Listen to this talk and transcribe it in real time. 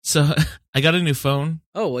So I got a new phone.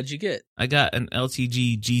 Oh, what'd you get? I got an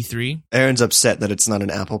LTG G3. Aaron's upset that it's not an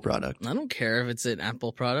Apple product. I don't care if it's an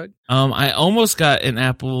Apple product. I almost got an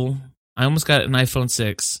iPhone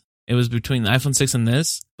 6. It was between the iPhone 6 and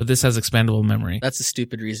this, but this has expandable memory. That's a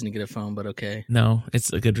stupid reason to get a phone, but okay. No,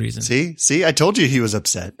 it's a good reason. See, I told you he was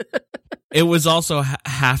upset. It was also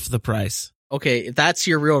half the price. Okay, that's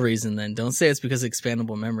your real reason then. Don't say it's because of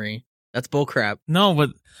expandable memory. That's bullcrap. No, but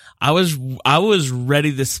I was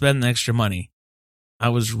ready to spend the extra money. I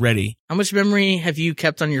was ready. How much memory have you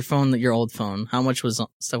kept on your phone, your old phone? How much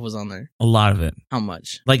stuff was on there? A lot of it. How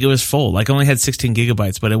much? Like, it was full. Like, I only had 16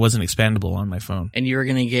 gigabytes, but it wasn't expandable on my phone. And you were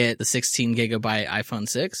going to get the 16 gigabyte iPhone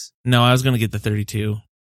 6? No, I was going to get the 32.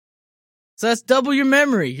 So that's double your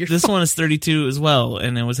memory. This one is 32 as well,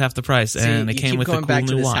 and it was half the price. See, and it came with a cool back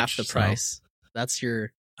to new this watch. half the price. That's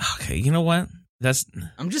your... Okay, you know what?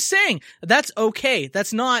 I'm just saying, that's okay.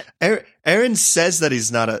 That's not... Aaron says that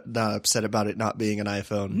he's not upset about it not being an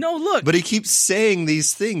iPhone. No, look. But he keeps saying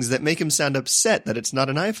these things that make him sound upset that it's not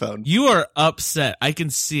an iPhone. You are upset. I can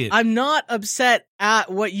see it. I'm not upset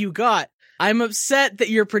at what you got. I'm upset that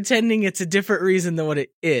you're pretending it's a different reason than what it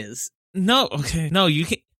is. No, okay. No, you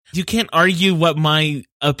can't argue what my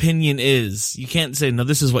opinion is. You can't say, no,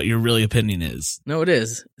 this is what your really opinion is. No, it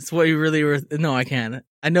is. It's what you really were... No, I can't.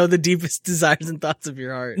 I know the deepest desires and thoughts of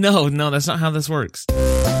your heart. No, that's not how this works.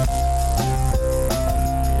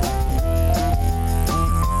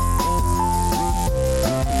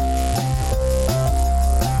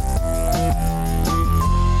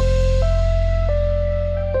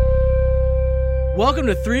 Welcome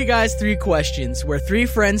to Three Guys, Three Questions, where three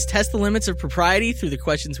friends test the limits of propriety through the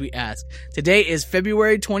questions we ask. Today is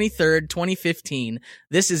February 23rd, 2015.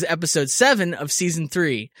 This is episode 7 of season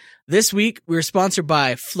 3. This week, we're sponsored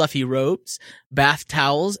by Fluffy Robes, Bath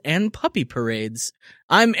Towels, and Puppy Parades.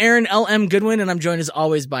 I'm Aaron L.M. Goodwin, and I'm joined as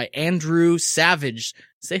always by Andrew Savage.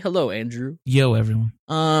 Say hello, Andrew. Yo, everyone.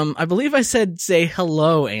 I believe I said say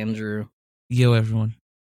hello, Andrew. Yo, everyone.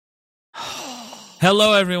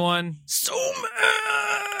 Hello, everyone. So mad.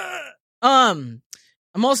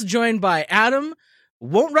 I'm also joined by Adam.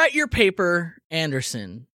 Won't write your paper,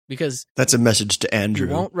 Anderson, because that's a message to Andrew.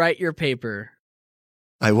 You won't write your paper.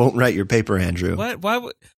 I won't write your paper, Andrew. What? Why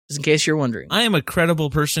would? Just in case you're wondering. I am a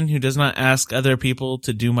credible person who does not ask other people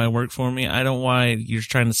to do my work for me. I don't know why you're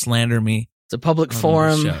trying to slander me. It's a public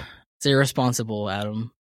forum. It's irresponsible,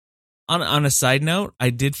 Adam. On a side note,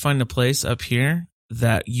 I did find a place up here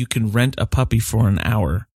that you can rent a puppy for an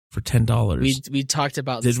hour for $10. We talked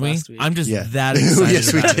about this last week. I'm just that excited.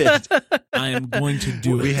 Yes, we did. I am going to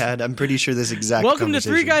do it. We had. I'm pretty sure this exact. Welcome to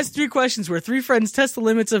Three Guys, Three Questions, where three friends test the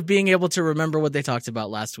limits of being able to remember what they talked about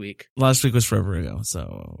last week. Last week was forever ago,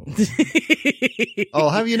 so. Oh,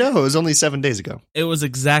 how do you know? It was only 7 days ago. It was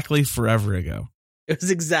exactly forever ago. It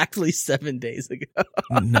was exactly 7 days ago.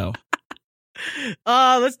 No.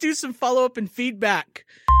 Let's do some follow-up and feedback.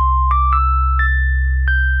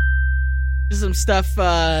 Just some stuff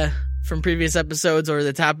from previous episodes or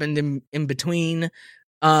that's happened in between.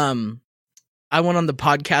 I went on the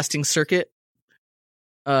podcasting circuit.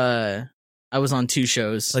 I was on 2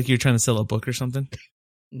 shows. Like you're trying to sell a book or something?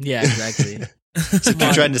 Yeah, exactly. So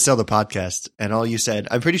you're trying to sell the podcast, and all you said,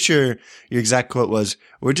 I'm pretty sure your exact quote was,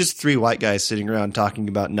 "We're just 3 white guys sitting around talking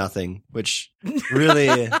about nothing," which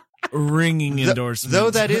really ringing endorsement. Though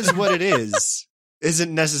that is what it is.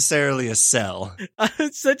 Isn't necessarily a sell.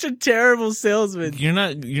 I'm such a terrible salesman. We're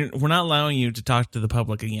not allowing you to talk to the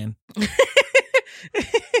public again.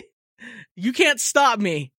 You can't stop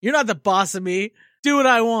me. You're not the boss of me. Do what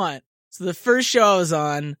I want. So the first show I was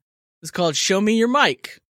on was called Show Me Your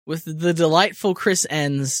Mic with the delightful Chris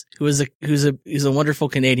Enns, who's a wonderful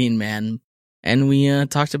Canadian man. And we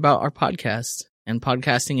talked about our podcast and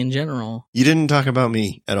podcasting in general. You didn't talk about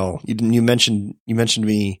me at all. You mentioned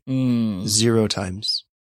me 0 times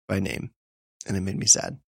by name, and it made me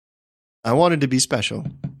sad. I wanted to be special.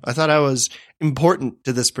 I thought I was important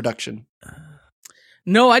to this production.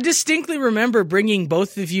 No, I distinctly remember bringing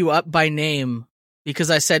both of you up by name because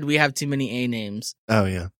I said we have too many A names. Oh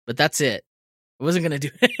yeah. But that's it. I wasn't going to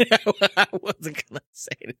do it. I wasn't going to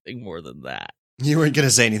say anything more than that. You weren't going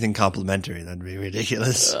to say anything complimentary. That'd be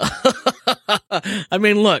ridiculous. I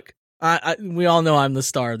mean, look, we all know I'm the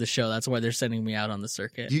star of the show. That's why they're sending me out on the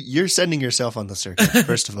circuit. You're sending yourself on the circuit,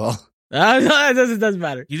 first of all. It doesn't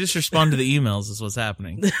matter. You just respond to the emails is what's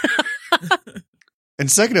happening. And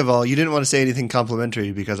second of all, you didn't want to say anything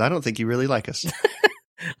complimentary because I don't think you really like us.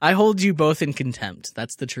 I hold you both in contempt.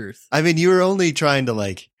 That's the truth. I mean, you were only trying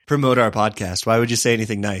to promote our podcast. Why would you say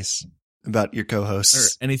anything nice? about your or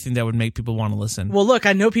co-hosts. anything that would make people want to listen. Well, look,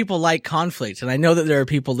 I know people like conflict, and I know that there are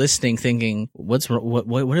people listening thinking, what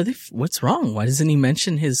are they, what's wrong? Why doesn't he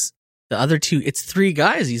mention the other two? It's 3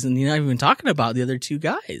 guys. He's not even talking about the other 2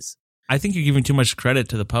 guys. I think you're giving too much credit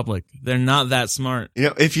to the public. They're not that smart. You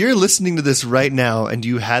know, if you're listening to this right now and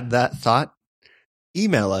you had that thought,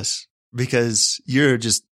 email us because you're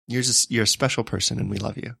a special person and we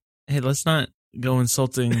love you. Hey, let's not go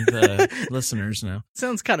insulting the listeners now.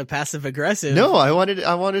 Sounds kind of passive aggressive. No, I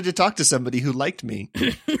wanted to talk to somebody who liked me.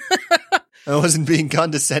 I wasn't being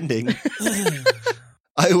condescending.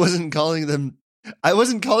 I wasn't calling them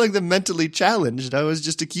mentally challenged. I was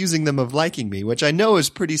just accusing them of liking me, which I know is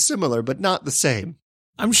pretty similar, but not the same.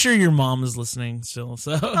 I'm sure your mom is listening still.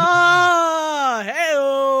 So, hey-o.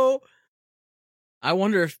 I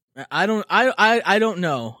wonder if I don't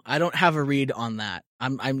know. I don't have a read on that.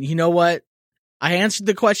 I'm. You know what? I answered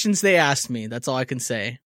the questions they asked me. That's all I can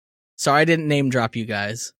say. Sorry, I didn't name drop you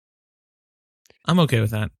guys. I'm okay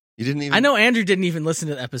with that. You didn't even. I know Andrew didn't even listen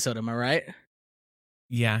to the episode. Am I right?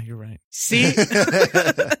 Yeah, you're right. See,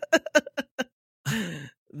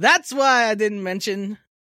 that's why I didn't mention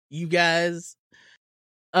you guys.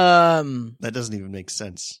 That doesn't even make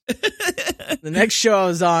sense. The next show I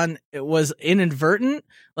was on, it was inadvertent.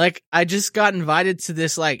 Like, I just got invited to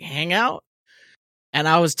this like hangout, and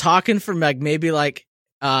I was talking for maybe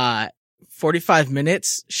 45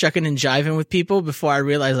 minutes, shucking and jiving with people before I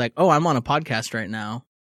realized like, oh, I'm on a podcast right now.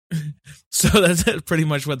 So that's pretty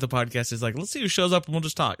much what the podcast is like. Let's see who shows up and we'll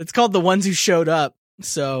just talk. It's called The Ones Who Showed Up.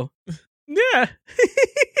 So yeah,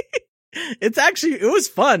 it was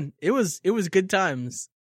fun. It was good times.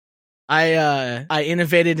 I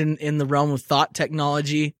innovated in the realm of thought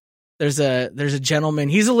technology. There's a gentleman.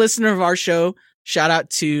 He's a listener of our show. Shout out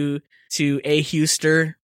to A.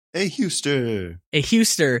 Huster. Hey, Huster. A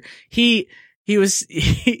Huster. He was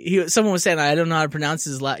someone was saying, I don't know how to pronounce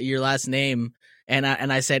your last name. And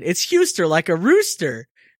I said, it's Huster, like a rooster.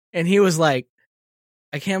 And he was like,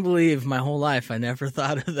 I can't believe my whole life I never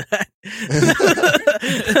thought of that.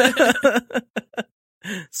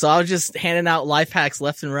 So I was just handing out life hacks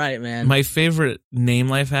left and right, man. My favorite name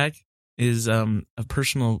life hack is a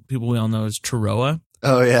personal people we all know is Taroa.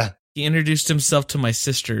 Oh, yeah. He introduced himself to my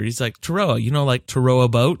sister. He's like, Taroa, you know, like to row a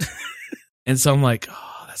boat? And so I'm like,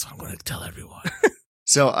 oh, that's what I'm going to tell everyone.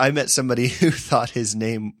 So I met somebody who thought his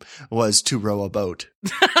name was to row a boat.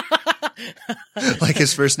 Like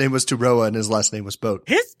his first name was Taroa and his last name was Boat.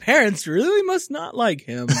 His parents really must not like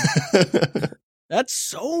him. That's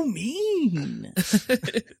so mean.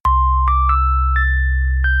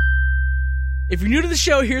 If you're new to the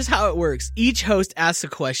show, here's how it works. Each host asks a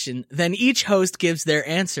question, then each host gives their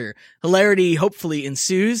answer. Hilarity hopefully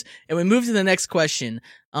ensues, and we move to the next question.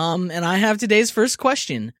 And I have today's first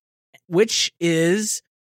question, which is,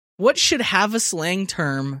 what should have a slang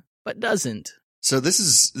term but doesn't? So this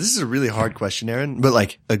is a really hard question, Aaron, but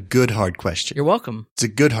like a good hard question. You're welcome. It's a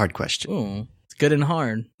good hard question. Ooh, it's good and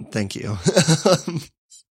hard. Thank you.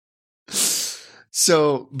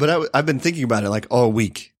 So, but I've been thinking about it like all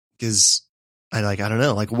week because I don't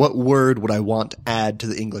know, like what word would I want to add to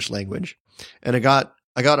the English language? And I got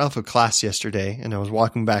off of class yesterday and I was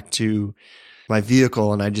walking back to my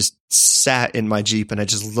vehicle and I just sat in my Jeep and I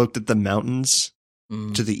just looked at the mountains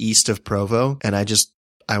to the east of Provo and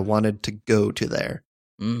I wanted to go to there.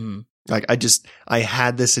 Mm-hmm. Like I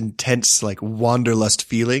had this intense like wanderlust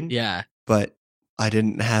feeling. Yeah. But I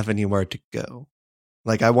didn't have anywhere to go.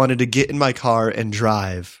 Like I wanted to get in my car and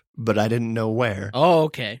drive, but I didn't know where. Oh,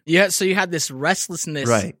 okay. Yeah. So you had this restlessness,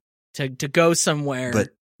 right, to go somewhere.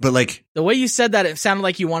 But like the way you said that, it sounded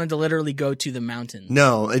like you wanted to literally go to the mountains.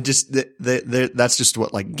 No, it just that's just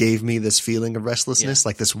what like gave me this feeling of restlessness,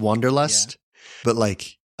 like this wanderlust. Yeah. But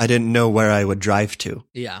like I didn't know where I would drive to.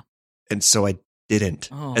 Yeah. And so I didn't.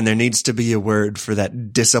 Oh. And there needs to be a word for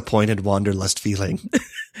that disappointed wanderlust feeling.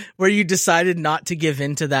 Where you decided not to give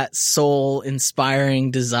in to that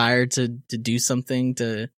soul-inspiring desire to do something,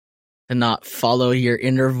 to not follow your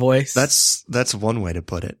inner voice. That's one way to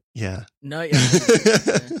put it. Yeah. No, yeah.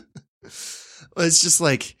 Well, it's just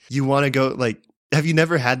like you want to go, like, have you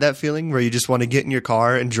never had that feeling where you just want to get in your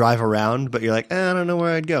car and drive around, but you're like, I don't know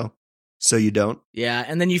where I'd go. So you don't? Yeah.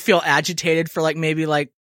 And then you feel agitated for like maybe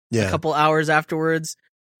like a couple hours afterwards,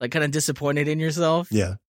 like kind of disappointed in yourself.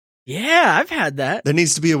 Yeah. Yeah, I've had that. There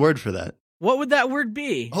needs to be a word for that. What would that word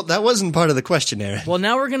be? Oh, that wasn't part of the question, Aaron. Well,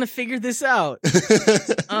 now we're going to figure this out.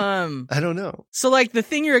 I don't know. So like the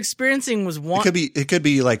thing you're experiencing was it could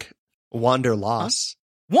be like wanderloss.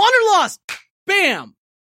 Huh? Wanderloss. Bam.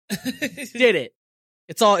 Did it.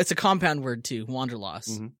 It's a compound word too. Wanderloss.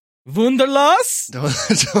 Mm-hmm. Wunderloss.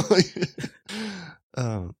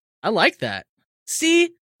 I like that.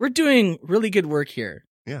 See, we're doing really good work here.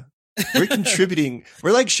 Yeah. We're contributing.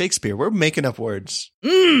 We're like Shakespeare. We're making up words.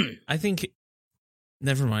 I think.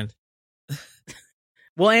 Never mind.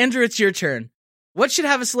 Well, Andrew, it's your turn. What should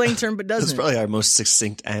have a slang term but doesn't? That's probably our most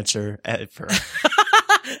succinct answer ever.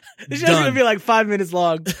 This show's going to be like 5 minutes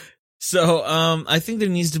long. So, I think there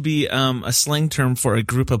needs to be a slang term for a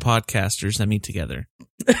group of podcasters that meet together.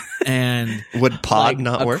 And would pod like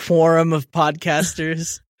not a work? quorum of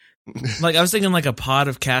podcasters. Like I was thinking like a pod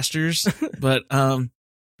of casters, but I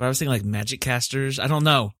was thinking like magic casters. I don't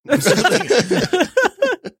know.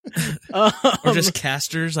 Or just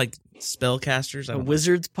casters, like spell casters. A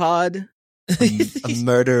wizard's pod. A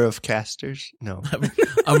murder of casters? No.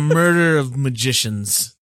 A murder of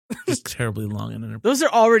magicians. Just terribly long and Those are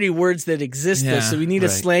already words that exist, though, Yeah, so we need a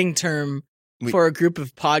right. slang term for a group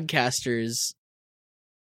of podcasters.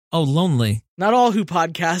 Oh, lonely. Not all who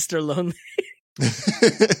podcast are lonely.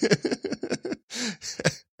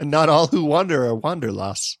 And not all who wander are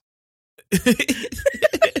wanderlost.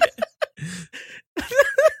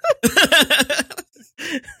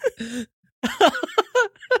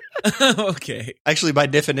 Okay. Actually, by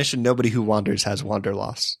definition, nobody who wanders has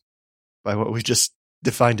wanderlost. By what we just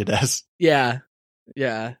defined it as. Yeah.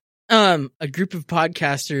 Yeah. A group of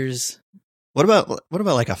podcasters. What about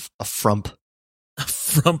like a frump? A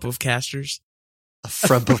frump of casters. A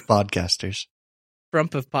frump of podcasters.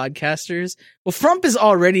 Frump of podcasters. Well, frump is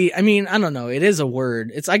already, I mean, I don't know. It is a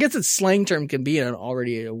word. I guess its slang term can be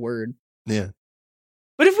already a word. Yeah.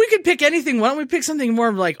 But if we could pick anything, why don't we pick something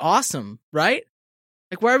more like awesome, right?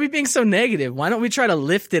 Like, why are we being so negative? Why don't we try to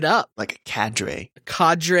lift it up? Like a cadre. A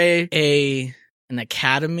cadre, an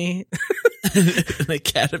academy. An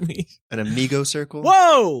academy. An amigo circle.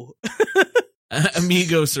 Whoa!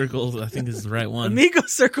 Amigo circle, I think is the right one. Amigo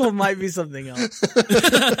circle might be something else.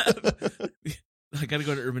 I gotta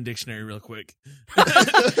go to Urban Dictionary real quick.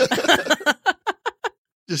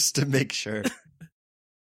 Just to make sure.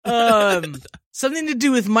 Something to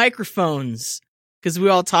do with microphones. Because we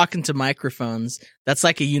all talk into microphones. That's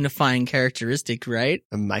like a unifying characteristic, right?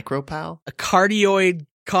 A micropal? A cardioid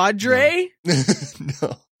cadre?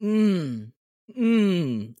 No.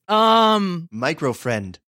 Micro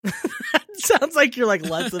friend. Sounds like you're like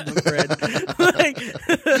less of a friend. Like,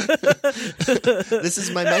 this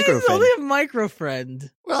is my micro He's friend. only a micro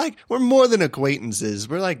friend. We're more than acquaintances.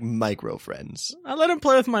 We're like micro friends. I let him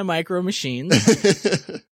play with my micro machines.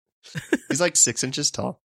 He's like 6 inches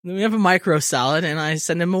tall. Then we have a micro salad, and I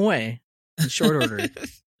send him away in short order.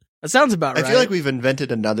 That sounds about right. I feel like we've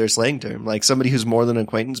invented another slang term, like somebody who's more than an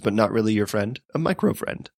acquaintance but not really your friend. A micro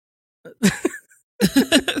friend.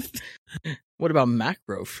 What about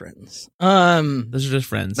macro friends? Those are just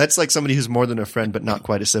friends. That's like somebody who's more than a friend but not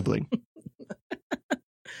quite a sibling.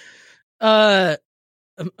 Amigo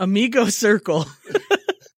circle.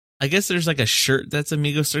 I guess there's like a shirt that's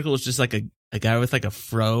Amigo circle. It's just like a guy with like a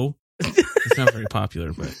fro. It's not very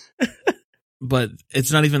popular, but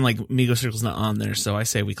it's not even like Amigo circle's not on there. So I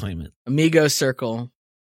say we claim it. Amigo circle.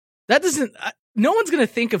 That doesn't. No one's gonna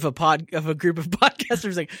think of a group of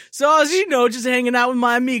podcasters like. So as you know, just hanging out with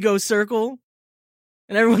my amigo circle,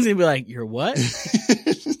 and everyone's gonna be like, "You're what?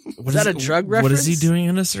 Is that a drug reference? What is he doing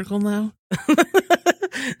in a circle now?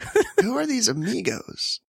 Who are these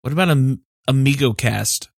amigos? What about Amigo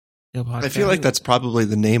Cast? I feel like that's probably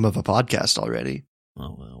the name of a podcast already.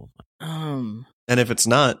 Oh well. And if it's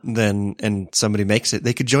not, then and somebody makes it,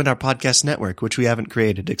 they could join our podcast network, which we haven't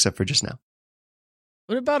created except for just now.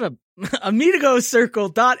 What about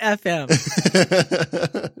amigocircle.fm?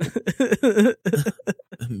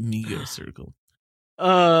 Amigo Circle.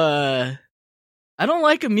 I don't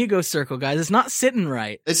like Amigo Circle, guys. It's not sitting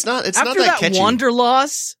right. It's not After not that catchy.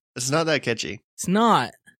 Wanderloss, It's not that catchy. it's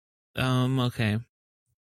not. Okay.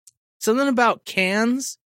 Something about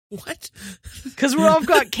cans. What? Because we've all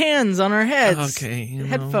got cans on our heads. Okay. you know.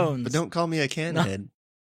 Headphones. But don't call me a can head.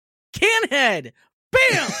 Can head.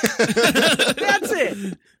 Bam! That's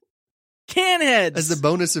it. Can heads. As the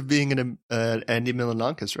bonus of being an Andy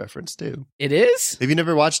Milonakis reference, too. It is? Have you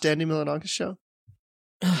never watched Andy Milonakis show?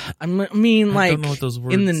 I mean, I like, don't know what those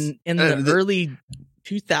words. in the early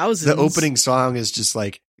 2000s. The opening song is just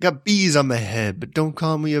like, I got bees on my head, but don't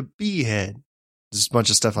call me a bee head. Just a bunch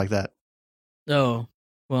of stuff like that. Oh,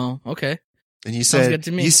 well, okay. And you Sounds said good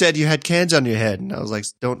to me. you said you had cans on your head, and I was like,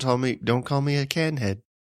 don't call me a can head.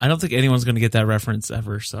 I don't think anyone's going to get that reference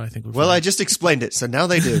ever. So I think we're Well, fine. I just explained it, so now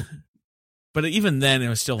they do. But even then, it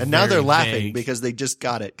was still. And now they're very laughing vague. because they just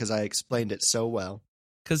got it because I explained it so well.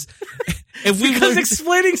 Because if we Because learned-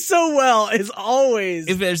 explaining so well is always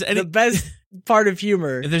if there's any the best part of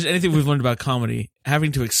humor. If there's anything we've learned about comedy,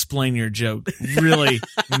 having to explain your joke really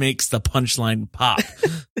makes the punchline pop.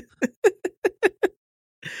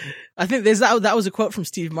 I think that was a quote from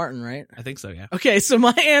Steve Martin, right? I think so, yeah. Okay, so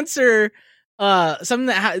my answer, something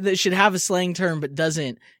that should have a slang term but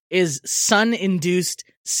doesn't, is sun-induced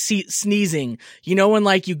sneezing. You know when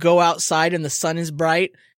like you go outside and the sun is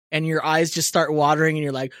bright and your eyes just start watering and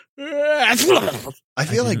you're like, I feel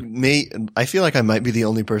like I might be the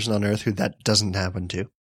only person on earth who that doesn't happen to.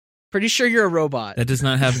 pretty sure you're a robot. That does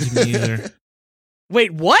not happen to me either.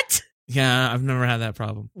 Wait, what? Yeah, I've never had that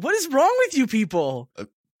problem. What is wrong with you people?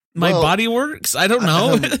 My body works? I don't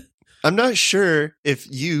know. I'm not sure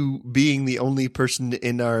if you being the only person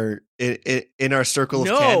in our circle of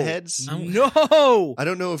can heads. No. I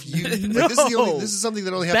don't know if you. No. This is something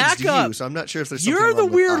that only happens to you. So I'm not sure if there's. Something You're the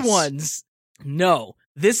wrong with weird us. ones. No,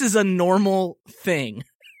 this is a normal thing.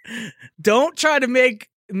 Don't try to make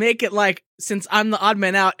it like, since I'm the odd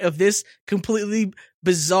man out of this completely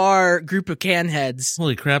bizarre group of can heads.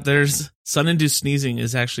 Holy crap, there's sun-induced sneezing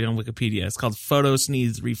is actually on Wikipedia. It's called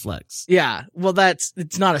photosneeze reflex. Yeah, well,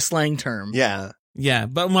 it's not a slang term. Yeah. Yeah,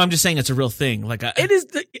 but I'm just saying it's a real thing. Like It is.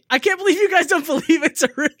 I can't believe you guys don't believe it's a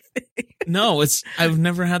real thing. No, I've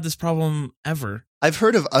never had this problem ever. I've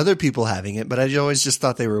heard of other people having it, but I always just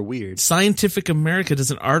thought they were weird. Scientific America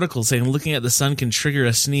does an article saying looking at the sun can trigger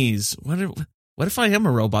a sneeze. What if I am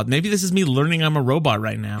a robot? Maybe this is me learning I'm a robot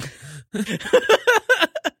right now.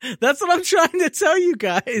 That's what I'm trying to tell you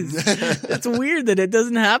guys. It's weird that it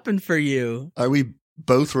doesn't happen for you. Are we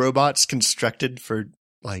both robots constructed for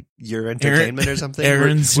like your entertainment or something?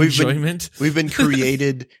 Aaron's enjoyment. We've been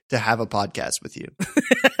created to have a podcast with you.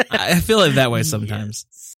 I feel it that way sometimes.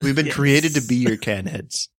 Yes. We've been created to be your can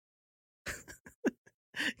heads.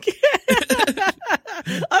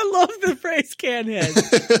 I love the phrase can heads.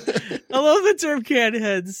 I love the term can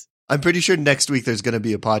heads. I'm pretty sure next week there's going to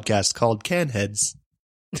be a podcast called Can Heads.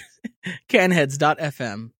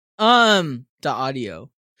 Canheads.fm. .audio.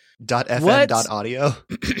 .fm. .audio.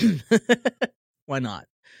 Why not?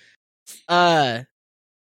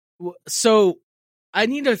 So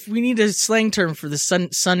we need a slang term for the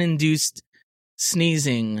sun-induced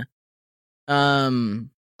sneezing. I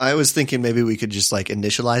was thinking maybe we could just like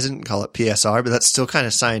initialize it and call it PSR, but that's still kind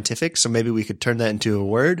of scientific. So maybe we could turn that into a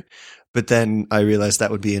word. But then I realized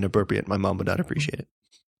that would be inappropriate. My mom would not appreciate it.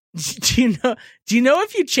 Do you know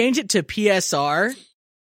if you change it to PSR,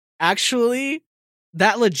 actually,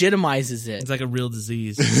 that legitimizes it. It's like a real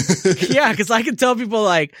disease. Yeah, because I can tell people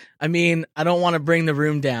like, I mean, I don't want to bring the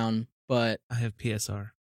room down, but I have PSR.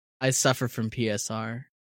 I suffer from PSR.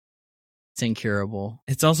 It's incurable.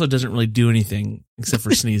 It also doesn't really do anything except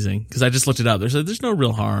for sneezing. Because I just looked it up. There's no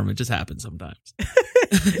real harm. It just happens sometimes.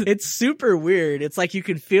 It's super weird. It's like you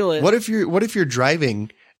can feel it. What if you're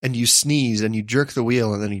driving and you sneeze and you jerk the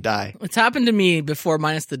wheel and then you die? It's happened to me before,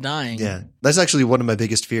 minus the dying. Yeah. That's actually one of my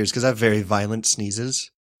biggest fears because I have very violent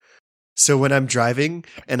sneezes. So when I'm driving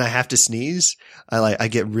and I have to sneeze, I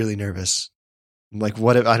get really nervous. I'm like,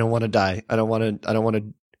 what if I don't want to die? I don't want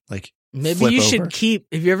to like maybe flip you over. should keep,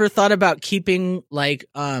 have you ever thought about keeping like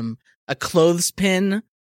a clothespin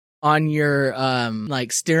on your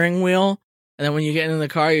like steering wheel, and then when you get in the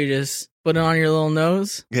car you just put it on your little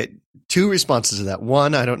nose? Okay, two responses to that.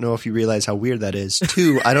 One, I don't know if you realize how weird that is.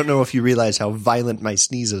 Two, I don't know if you realize how violent my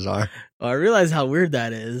sneezes are. Oh, I realize how weird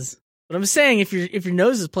that is. But I'm saying if your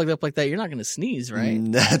nose is plugged up like that, you're not going to sneeze, right?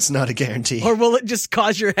 That's not a guarantee. Or will it just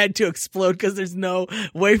cause your head to explode because there's no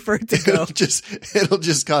way for it to go? It'll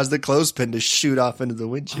just cause the clothespin to shoot off into the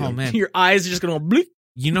windshield. Oh, man. Your eyes are just going to bleep.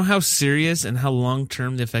 You know how serious and how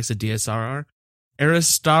long-term the effects of DSR are?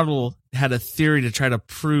 Aristotle had a theory to try to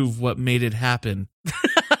prove what made it happen. I'm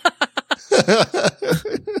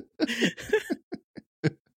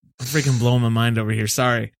freaking blowing my mind over here.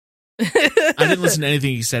 Sorry. I didn't listen to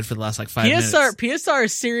anything you said for the last like 5 minutes. PSR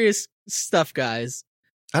is serious stuff, guys.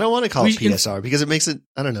 I don't want to call it PSR because it makes it,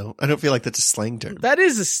 I don't know. I don't feel like that's a slang term. That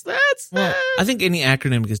is Well, I think any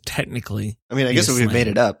acronym is technically. I mean, I guess if we made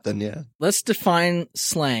it up, then yeah. Let's define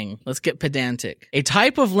slang. Let's get pedantic. A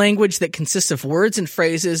type of language that consists of words and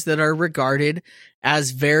phrases that are regarded as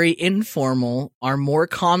very informal, are more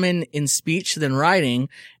common in speech than writing,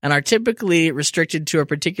 and are typically restricted to a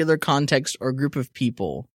particular context or group of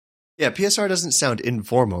people. Yeah, PSR doesn't sound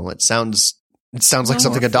informal. It sounds like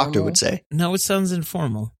something a doctor would say. No, it sounds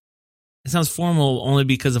informal. It sounds formal only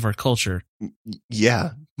because of our culture.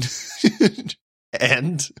 Yeah.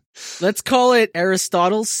 And? Let's call it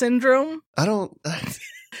Aristotle's syndrome. I don't...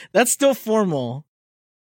 That's still formal.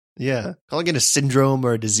 Yeah. Calling it a syndrome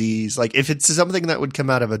or a disease. Like, if it's something that would come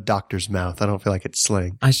out of a doctor's mouth, I don't feel like it's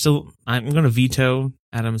slang. I'm going to veto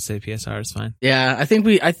Adam and say PSR is fine. Yeah, I think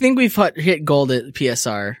we've hit gold at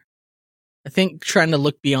PSR. I think trying to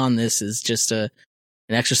look beyond this is just an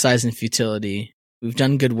exercise in futility. We've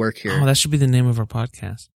done good work here. Oh, that should be the name of our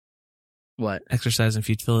podcast. What? Exercise in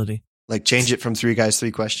futility. Like, change it from 3 guys,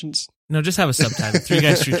 3 questions? No, just have a subtitle. 3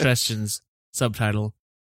 guys, 3 questions. Subtitle.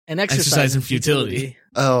 An exercise in futility.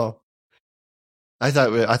 Oh. I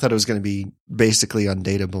thought it was going to be basically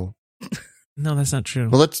undateable. No, that's not true.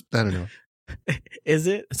 Well, I don't know. Is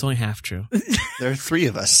it? It's only half true. There are 3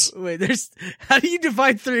 of us. Wait, how do you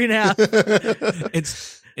divide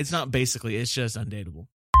 3.5? It's not basically, it's just undateable.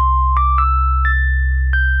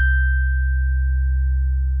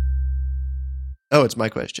 Oh, it's my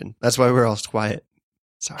question. That's why we're all quiet.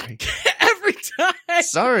 Sorry. Every time.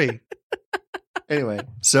 Sorry. Anyway,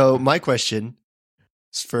 so my question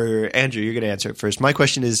is for Andrew. You're going to answer it first. My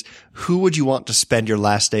question is, who would you want to spend your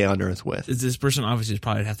last day on Earth with? This person obviously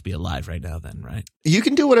probably have to be alive right now then, right? You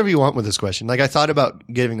can do whatever you want with this question. Like, I thought about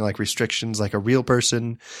giving like restrictions, like a real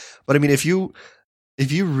person. But I mean, if you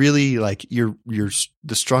really like the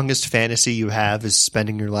strongest fantasy you have is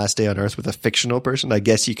spending your last day on Earth with a fictional person, I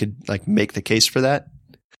guess you could like make the case for that.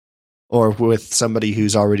 Or with somebody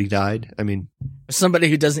who's already died. I mean, somebody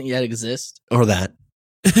who doesn't yet exist. Or that.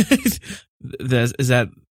 Is that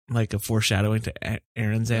like a foreshadowing to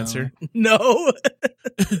Aaron's answer? No.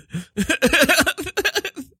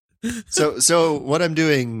 So what I'm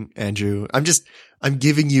doing, Andrew, I'm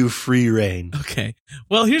giving you free reign. Okay.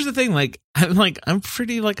 Well, here's the thing. I'm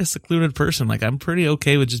pretty like a secluded person. Like, I'm pretty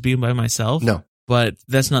okay with just being by myself. No. But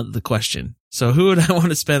that's not the question. So who would I want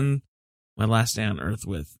to spend my last day on Earth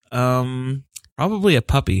with? Probably a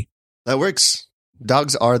puppy. That works.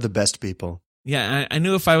 Dogs are the best people. Yeah, I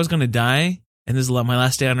knew if I was going to die and this is my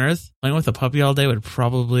last day on Earth, playing with a puppy all day would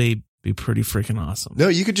probably be pretty freaking awesome. No,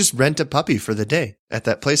 you could just rent a puppy for the day at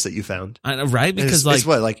that place that you found. I know, right? Because it's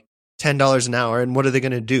what, like $10 an hour? And what are they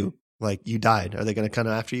going to do? Like, you died. Are they going to come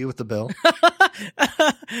after you with the bill?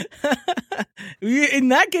 In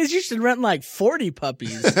that case, you should rent like 40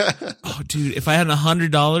 puppies. Oh, dude, if I had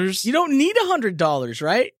 $100, you don't need $100,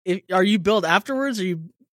 right? Are you billed afterwards, or you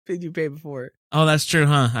pay before it? Oh, that's true,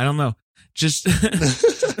 huh? I don't know. Just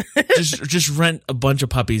rent a bunch of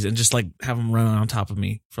puppies and just like have them run on top of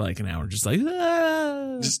me for like an hour, just like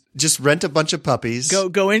just rent a bunch of puppies.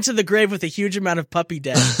 Go into the grave with a huge amount of puppy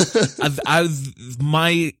debt.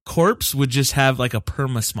 My corpse would just have like a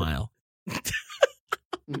perma smile.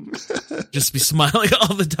 Just be smiling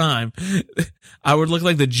all the time. I would look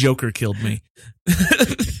like the Joker killed me.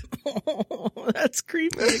 Oh, that's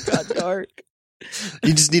creepy. It got dark.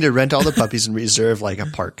 You just need to rent all the puppies and reserve like a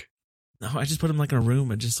park. No, I just put them like in a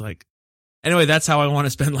room and just like. Anyway, that's how I want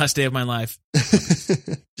to spend the last day of my life.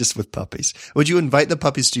 Just with puppies. Would you invite the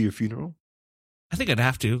puppies to your funeral? I think I'd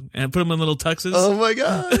have to, and put them in little tuxes. Oh my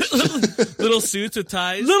gosh! Little suits with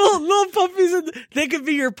ties. Little puppies, and they could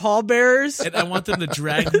be your pallbearers. And I want them to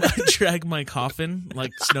drag my coffin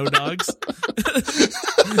like snow dogs.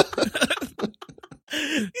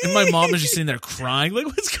 And my mom is just sitting there crying, like,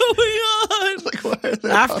 "What's going on?" Like,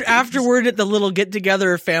 afterward, at the little get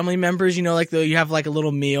together of family members, you know, like you have like a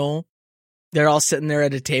little meal. They're all sitting there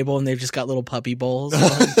at a table, and they've just got little puppy bowls.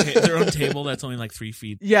 Their own table that's only like 3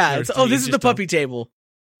 feet. Yeah. This is the puppy table.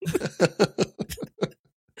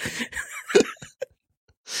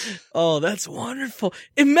 Oh, that's wonderful.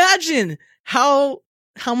 Imagine how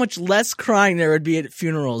much less crying there would be at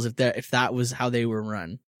funerals if that was how they were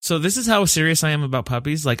run. So this is how serious I am about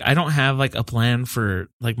puppies. Like, I don't have like a plan for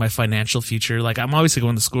like my financial future. Like, I'm obviously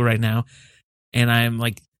going to school right now, and I'm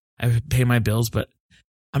like, I pay my bills, but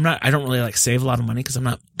I don't really like save a lot of money because I'm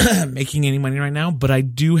not making any money right now, but I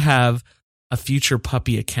do have a future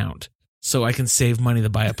puppy account so I can save money to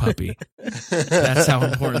buy a puppy. That's how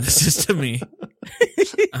important this is to me.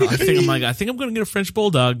 I think I'm going to get a French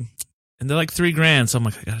bulldog, and they're like $3,000. So I'm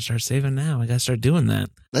like, I got to start saving now. I got to start doing that.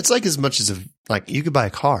 That's like as much as like you could buy a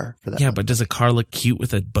car for that. Yeah, money. but does a car look cute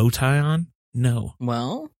with a bow tie on? No.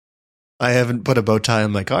 Well, I haven't put a bow tie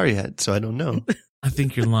on my car yet, so I don't know. I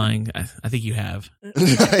think you're lying. I think you have.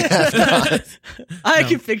 I have not. I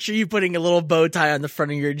can picture you putting a little bow tie on the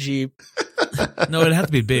front of your Jeep. No, it'd have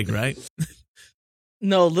to be big, right?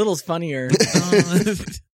 No, little's funnier. I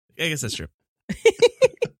guess that's true.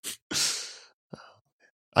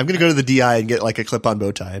 I'm going to go to the DI and get like a clip-on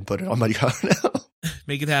bow tie and put it on my car now.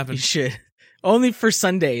 Make it happen. You should. Only for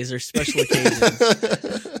Sundays or special occasions.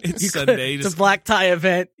 It's Sunday. It's a black tie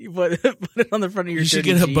event. You put it on the front of your You should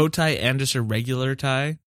dirty get a Jeep. bow tie and just a regular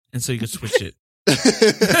tie, and so you could switch it.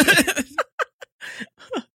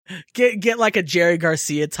 Get like a Jerry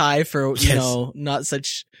Garcia tie for, Yes. not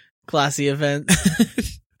such classy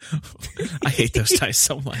events. I hate those ties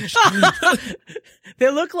so much. They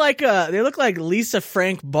look like Lisa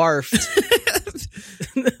Frank barfed.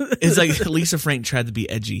 It's like Lisa Frank tried to be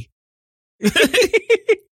edgy. Sorry.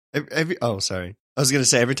 I was going to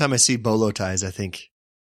say, every time I see bolo ties, I think,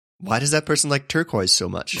 why does that person like turquoise so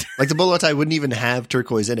much? Like, the bolo tie wouldn't even have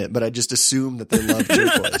turquoise in it, but I just assume that they love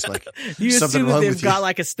turquoise. Like, You something assume that wrong they've with you. got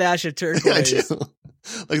like a stash of I turquoise. do.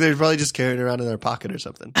 Like, they're probably just carrying it around in their pocket or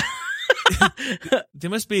something. They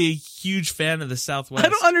must be a huge fan of the Southwest. I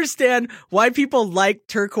don't understand why people like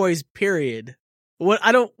turquoise, period.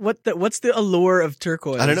 What's the allure of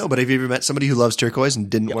turquoise? I don't know, but have you ever met somebody who loves turquoise and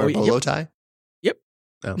didn't wear a bolo yep. tie? Yep.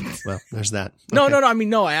 Oh, well, there's that. No, Okay. no. I mean,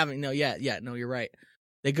 no, I haven't. No, yeah. No, you're right.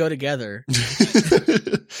 They go together.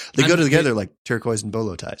 They go together like turquoise and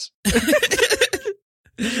bolo ties.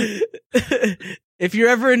 If you're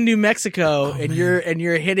ever in New Mexico and man.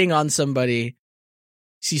 you're hitting on somebody,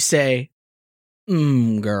 you say,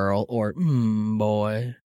 girl, or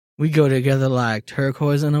boy. We go together like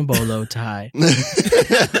turquoise and a bolo tie.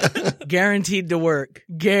 Guaranteed to work.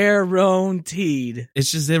 Guaranteed.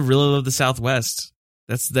 It's just they really love the Southwest.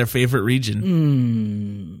 That's their favorite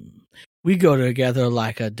region. We go together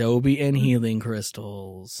like Adobe and healing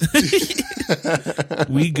crystals.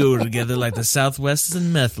 We go together like the Southwest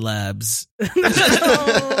and meth labs.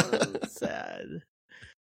 Oh, sad.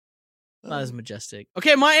 Not as majestic.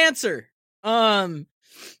 Okay, my answer. My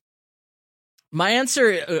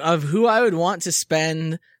answer of who I would want to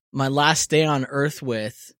spend my last day on Earth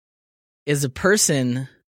with is a person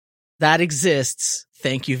that exists.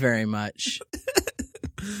 Thank you very much.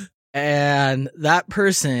 And that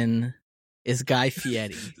person is Guy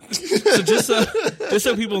Fieri. So just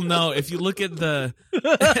so people know, if you look at the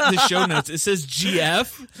show notes, it says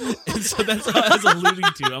GF, and so that's what I was alluding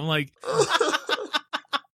to. I'm like,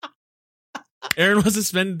 Aaron wants to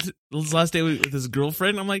spend his last day with his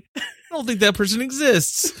girlfriend. I'm like, I don't think that person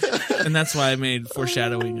exists, and that's why I made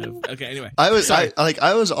foreshadowing of. Okay, anyway, I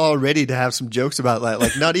was all ready to have some jokes about that.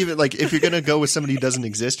 Like, not even like, if you're gonna go with somebody who doesn't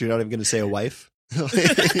exist, you're not even gonna say a wife. You're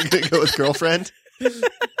gonna go with girlfriend.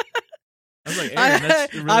 I was like, Aaron,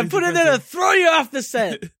 that's really I put it there to throw you off the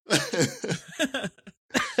set.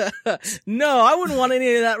 No, I wouldn't want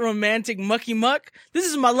any of that romantic mucky muck. This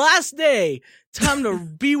is my last day. Time to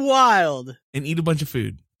be wild and eat a bunch of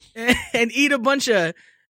food and eat a bunch of,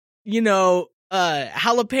 jalapeno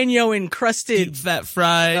encrusted, deep fat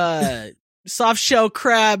fried, soft shell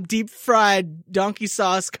crab, deep fried, donkey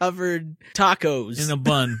sauce covered tacos in a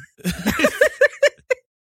bun.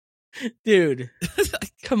 Dude,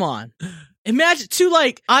 come on. Imagine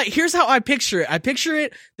here's how I picture it. I picture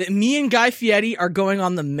it that me and Guy Fieri are going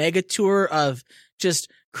on the mega tour of just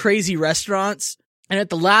crazy restaurants. And at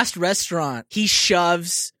the last restaurant, he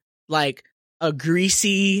shoves like a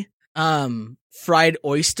greasy, fried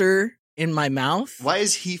oyster in my mouth. Why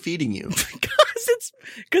is he feeding you?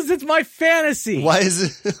 Because it's my fantasy. Why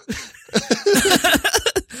is it?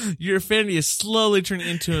 Your fantasy is slowly turning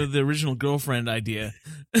into the original girlfriend idea.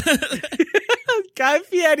 Guy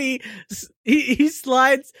Fieri, he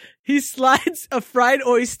slides a fried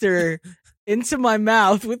oyster into my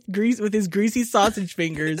mouth with his greasy sausage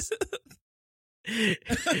fingers.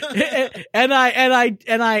 and then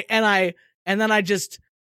I just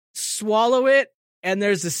swallow it, and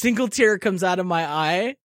there's a single tear comes out of my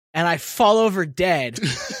eye, and I fall over dead.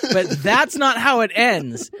 But that's not how it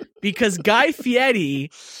ends, because Guy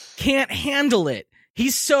Fieri can't handle it.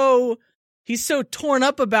 He's so torn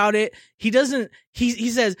up about it. He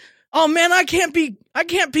says, "Oh man, I can't be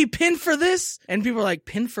pinned for this." And people are like,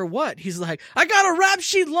 "Pinned for what?" He's like, "I got a rap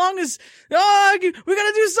sheet long as, we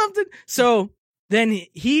gotta do something." So then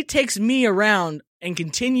he takes me around and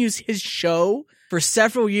continues his show for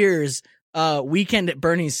several years, Weekend at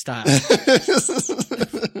Bernie's style.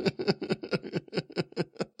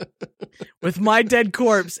 With my dead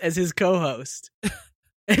corpse as his co-host.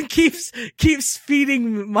 And keeps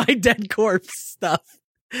feeding my dead corpse stuff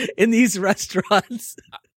in these restaurants.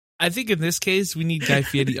 I think in this case, we need Guy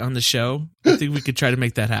Fieri on the show. I think we could try to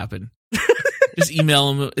make that happen. Just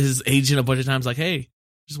email him, his agent, a bunch of times, like, "Hey,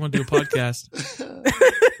 just want to do a podcast."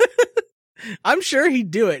 I'm sure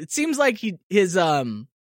he'd do it. It seems like his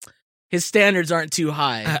standards aren't too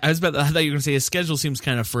high. I thought you were going to say his schedule seems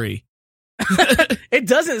kind of free. It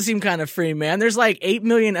doesn't seem kind of free, man. There's like 8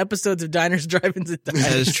 million episodes of Diners, Drive-Ins, and Dives.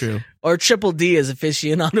 That is true. Or Triple D, as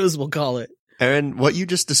aficionados will call it. Aaron, what you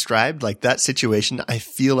just described, like that situation, I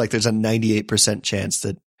feel like there's a 98% chance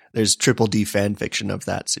that there's Triple D fan fiction of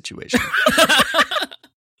that situation.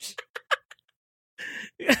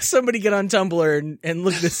 Somebody get on Tumblr and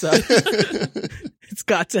look this up. It's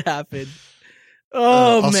got to happen.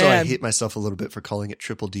 Oh, also, man. I hate myself a little bit for calling it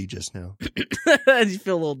Triple D just now. You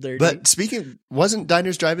feel a little dirty. But speaking, wasn't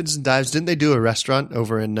Diners, Drive-Ins, and Dives, didn't they do a restaurant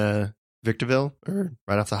over in Victorville or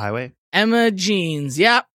right off the highway? Emma Jean's.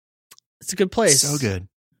 Yeah. It's a good place. So good.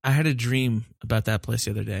 I had a dream about that place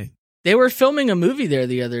the other day. They were filming a movie there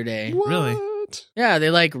the other day. What? Really? Yeah, they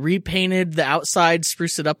like repainted the outside,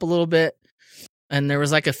 spruced it up a little bit. And there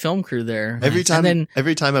was like a film crew there. Every time And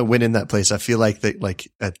I went in that place, I feel like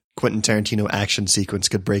a Quentin Tarantino action sequence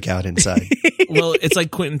could break out inside. Well, it's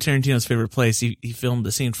like Quentin Tarantino's favorite place. He filmed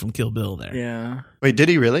the scene from Kill Bill there. Yeah. Wait, did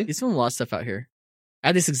he really? He's filmed a lot of stuff out here. I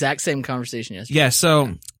had this exact same conversation yesterday. Yeah,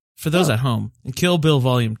 so for those at home, in Kill Bill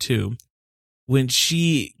Volume 2, when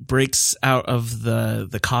she breaks out of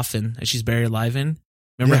the coffin that she's buried alive in,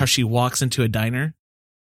 remember how she walks into a diner?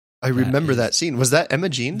 I remember that scene. Was that Emma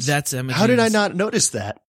Jean's? That's Emma How did I Jean's. not notice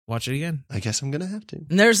that? Watch it again. I guess I'm going to have to.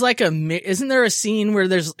 And there's like isn't there a scene where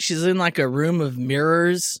she's in like a room of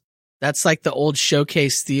mirrors? That's like the old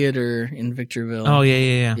Showcase Theater in Victorville. Oh,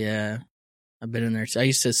 yeah. Yeah. I've been in there. I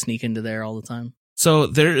used to sneak into there all the time. So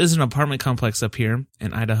there is an apartment complex up here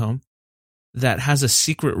in Idaho that has a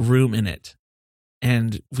secret room in it.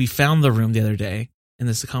 And we found the room the other day in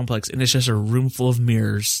this complex, and it's just a room full of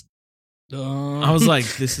mirrors. I was like,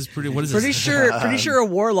 this is what is this? Pretty sure a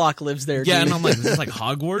warlock lives there. Yeah, dude. and I'm like, this is like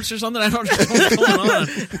Hogwarts or something? I don't know what's going on.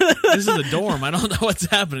 This is a dorm. I don't know what's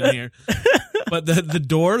happening here. But the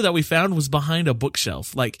door that we found was behind a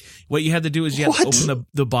bookshelf. Like, what you had to do is you had to open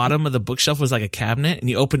the bottom of the bookshelf was like a cabinet, and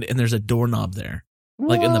you opened it, and there's a doorknob there,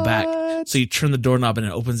 like in the back. So you turn the doorknob, and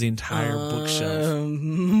it opens the entire bookshelf.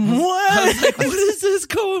 What? I was like, what is this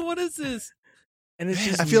going? What is this? And it's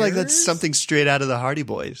just I feel like mirrors? that's something straight out of the Hardy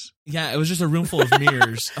Boys. Yeah, it was just a room full of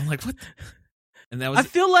mirrors. I'm like, what? And that was I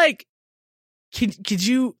feel like could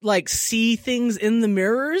you like see things in the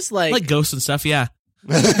mirrors? like ghosts and stuff. Yeah.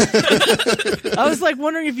 I was like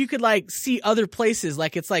wondering if you could like see other places.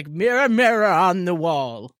 Like it's like mirror, mirror on the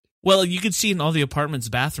wall. Well, you could see in all the apartments'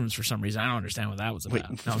 bathrooms for some reason. I don't understand what that was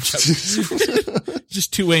about. No, I'm joking.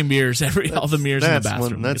 Just two-way mirrors. All the mirrors in the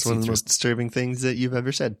bathroom. That's one of the most disturbing things that you've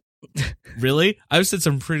ever said. Really? I've said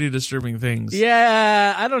some pretty disturbing things.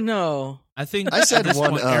 Yeah, I don't know. I think I said at this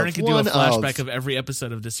one point, of. Aaron could do a One flashback of. of every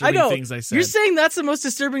episode of I disturbing know. things I said. You're saying that's the most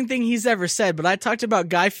disturbing thing he's ever said, but I talked about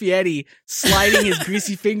Guy Fieri sliding his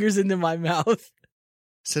greasy fingers into my mouth.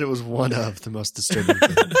 Said it was one of the most disturbing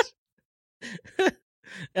things.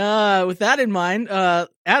 With that in mind,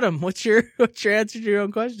 Adam, what's your answer to your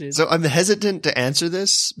own question? So I'm hesitant to answer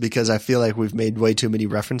this because I feel like we've made way too many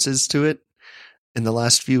references to it in the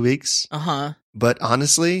last few weeks. Uh-huh. But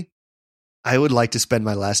honestly, I would like to spend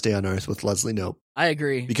my last day on Earth with Leslie Knope I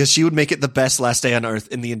agree. because she would make it the best last day on Earth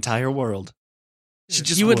in the entire world. She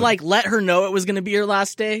just You would like let her know it was going to be her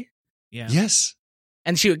last day, Yeah. Yes.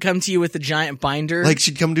 and she would come to you with a giant binder. Like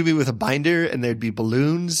she'd come to me with a binder and there'd be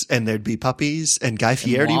balloons and there'd be puppies and Guy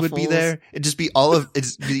Fieri would be waffles. there. It'd just be all of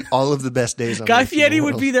the best days on Guy Earth in the Fieri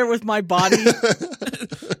would world. be there with my body.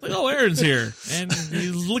 Like, oh, Aaron's here. And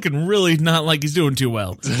he's looking really not like he's doing too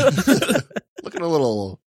well. Looking a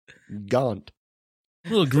little gaunt. A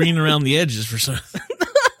little green around the edges for some.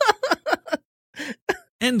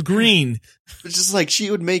 And green. It's just like she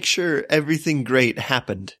would make sure everything great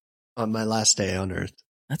happened on my last day on Earth.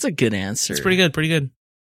 That's a good answer. It's pretty good. Pretty good.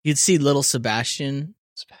 You'd see little Sebastian.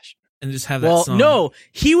 And just have that Well, song. no,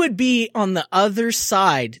 he would be on the other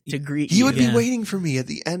side to greet He you. would Yeah. be waiting for me at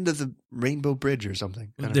the end of the Rainbow Bridge or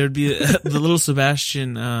something. I don't There'd be the little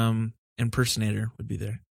Sebastian impersonator would be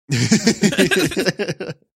there.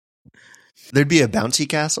 know. There'd be a bouncy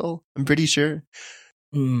castle, I'm pretty sure.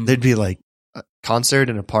 Mm. There'd be like a concert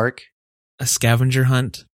in a park, A scavenger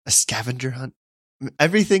hunt. a scavenger hunt.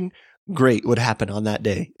 Everything great would happen on that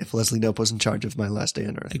day if Leslie Knope was in charge of my last day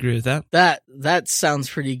on Earth. I agree with that. That sounds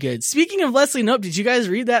pretty good. Speaking of Leslie Knope, did you guys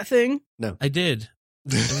read that thing? I did.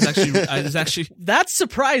 I was actually That's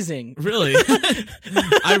surprising. really.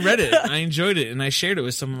 I read it. I enjoyed it, and I shared it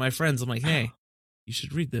with some of my friends. I'm like, hey, you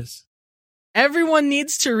should read this. Everyone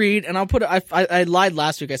needs to read, and I'll put it. I lied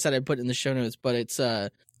last week. I said I'd put it in the show notes, but it's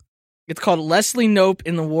called Leslie Knope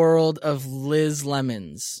in the World of Liz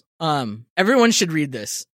Lemons. Everyone should read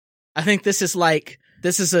this. I think this is just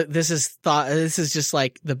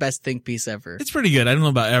like the best think piece ever. It's pretty good. I don't know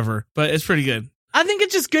about ever, but it's pretty good. I think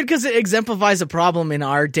it's just good because it exemplifies a problem in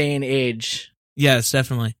our day and age Yes,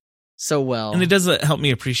 definitely. so well. And it does help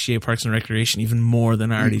me appreciate Parks and Recreation even more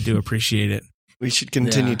than I already do appreciate it. We should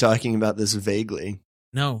continue Yeah. talking about this vaguely.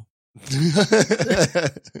 No.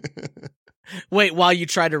 Wait, while you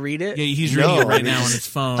try to read it? Yeah, he's reading No, it right I mean, now on his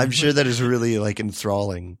phone. I'm sure that is really like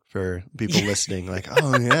enthralling for people listening. Like,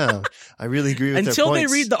 oh yeah, I really agree with Until their they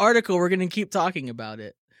points. read the article, we're going to keep talking about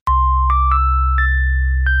it.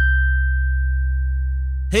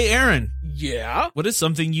 Hey, Aaron, Yeah. what is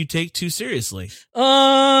something you take too seriously?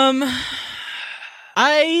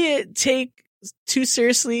 I take too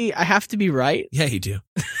seriously. I have to be right. Yeah, you do.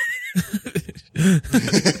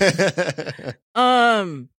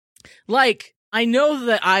 Like, I know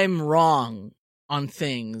that I'm wrong on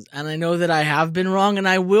things, and I know that I have been wrong, and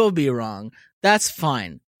I will be wrong. That's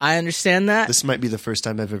fine. I understand that. This might be the first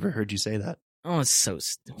time I've ever heard you say that. Oh, it's so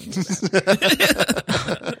stupid.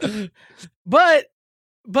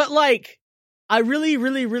 But like, I really,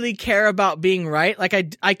 really, really care about being right.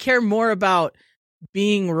 Like, I care more about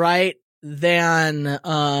being right than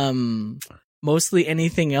mostly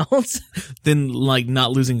anything else. Then, like,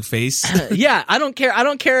 not losing face. Yeah, I don't care. I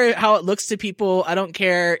don't care how it looks to people. I don't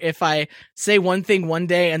care if I say one thing one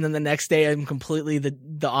day and then the next day I'm completely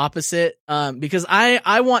the opposite. Because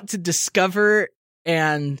I want to discover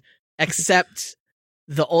and accept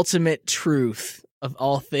the ultimate truth of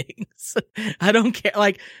all things. I don't care.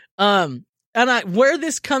 Like, and where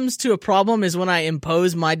this comes to a problem is when I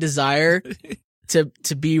impose my desire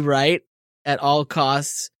to be right at all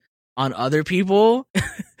costs on other people.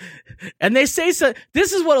 And they say so.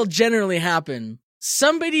 This is what'll generally happen.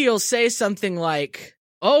 Somebody will say something like,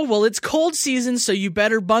 "Oh, well, it's cold season, so you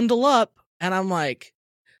better bundle up." And I'm like,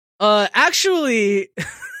 actually,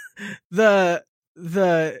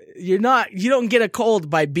 you don't get a cold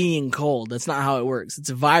by being cold. That's not how it works. It's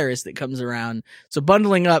a virus that comes around. So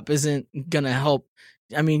bundling up isn't gonna help.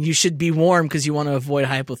 I mean, you should be warm because you want to avoid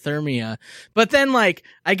hypothermia. But then, like,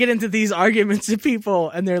 I get into these arguments with people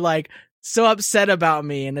and they're like so upset about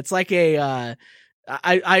me. And it's like I'd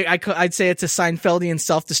say it's a Seinfeldian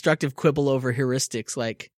self-destructive quibble over heuristics.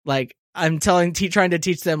 Like I'm trying to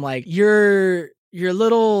teach them, like, your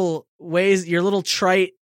little ways, your little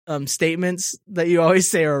trite statements that you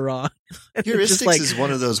always say are wrong. Heuristics is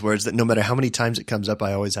one of those words that no matter how many times it comes up,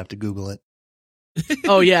 I always have to Google it.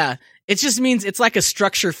 Oh yeah. It just means it's like a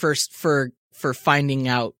structure for finding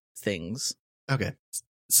out things. Okay.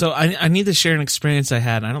 So I need to share an experience I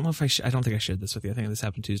had. I don't know if I don't think I shared this with you. I think this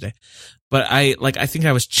happened Tuesday. But I think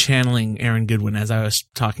I was channeling Aaron Goodwin as I was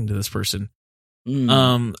talking to this person. So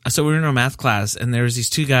we were in our math class and there was these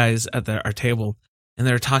two guys at our table and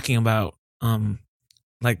they were talking about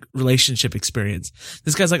like relationship experience.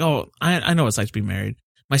 This guy's like, "Oh, I know what it's like to be married."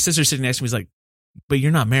 My sister sitting next to me is like, "But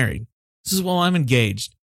you're not married." This is, "Well, I'm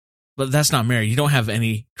engaged, but that's not married. You don't have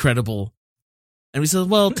any credible." And we said,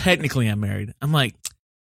 "Well, technically I'm married." I'm like,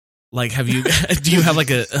 do you have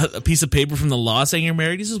like a piece of paper from the law saying you're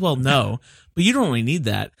married? He says, "Well, no, but you don't really need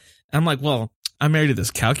that." And I'm like, "Well, I'm married to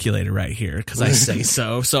this calculator right here because I say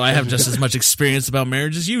so. So I have just as much experience about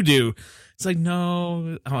marriage as you do." It's like,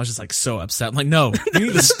 "No." I was just like so upset. I'm like, "No, you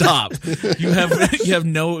need to stop. You have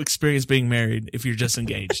no experience being married if you're just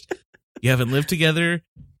engaged. You haven't lived together.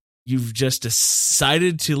 You've just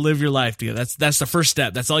decided to live your life together. That's the first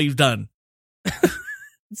step. That's all you've done."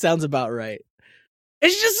 Sounds about right.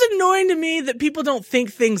 It's just annoying to me that people don't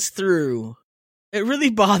think things through. It really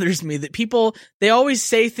bothers me that people, they always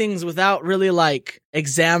say things without really like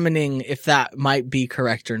examining if that might be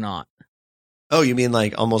correct or not. Oh, you mean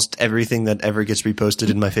like almost everything that ever gets reposted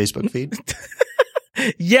in my Facebook feed?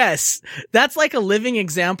 Yes, that's like a living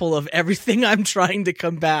example of everything I'm trying to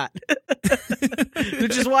combat.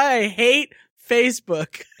 Which is why I hate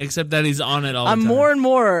Facebook. Except that he's on it all the I'm time. more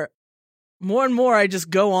and more, I just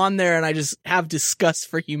go on there and I just have disgust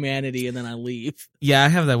for humanity and then I leave. Yeah, I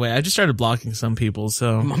have that way. I just started blocking some people,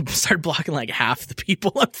 so I started blocking like half the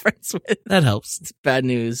people I'm friends with. that helps. It's bad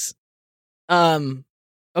news.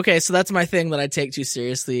 Okay, so that's my thing that I take too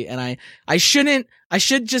seriously, and I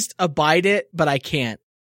should just abide it, but I can't.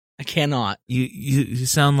 I cannot. You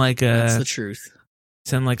sound like That's the truth.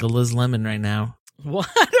 sound like a Liz Lemon right now. What?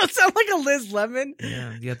 I don't sound like a Liz Lemon.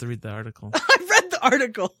 Yeah, you have to read the article. I read the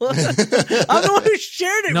article. I'm the one who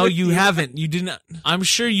shared it. No, with you haven't. You didn't. I'm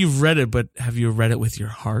sure you've read it, but have you read it with your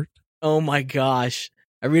heart? Oh my gosh.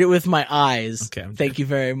 I read it with my eyes. Okay. Thank you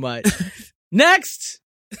very much. Next.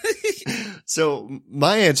 So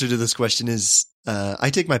my answer to this question is,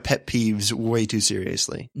 I take my pet peeves way too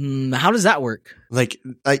seriously. How does that work? Like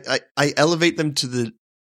I elevate them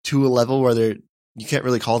to a level where you can't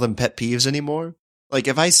really call them pet peeves anymore. Like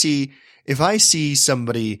if I see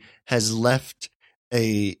somebody has left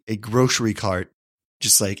a grocery cart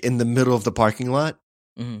just like in the middle of the parking lot,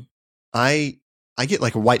 Mm-hmm. I I get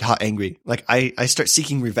like white hot angry. Like I start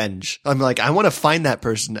seeking revenge. I'm like, I want to find that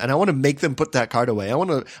person and I want to make them put that card away. I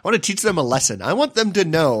want to teach them a lesson. I want them to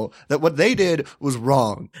know that what they did was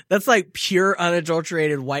wrong. That's like pure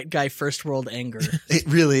unadulterated white guy first world anger. It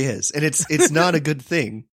really is. And it's not a good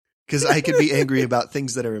thing because I could be angry about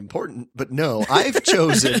things that are important, but no, I've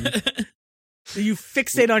chosen. You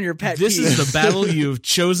fixate on your pet This peeve. is the battle you've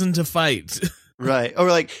chosen to fight. Right. Or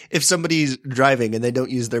like if somebody's driving and they don't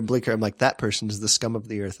use their blinker, I'm like, that person is the scum of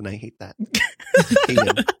the earth and I hate that. Hate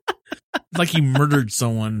him. Like you murdered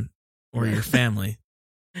someone or your family.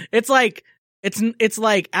 It's like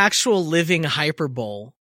actual living hyperbole.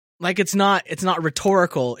 Like it's not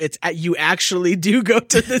rhetorical. It's you actually do go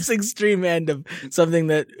to this extreme end of something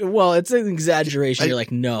that, well, it's an exaggeration. You're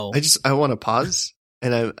like, no. I want to pause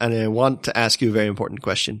and I want to ask you a very important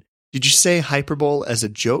question. Did you say hyperbole as a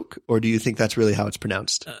joke, or do you think that's really how it's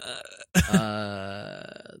pronounced?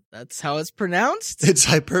 That's how it's pronounced? It's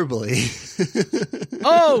hyperbole.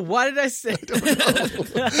 Oh, why did I say?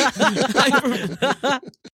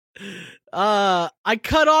 I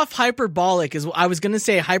cut off hyperbolic. I was going to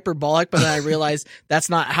say hyperbolic, but then I realized that's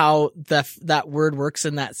not how that word works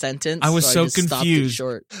in that sentence. I was so just stopped it confused.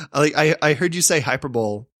 short. I heard you say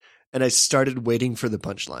hyperbole, and I started waiting for the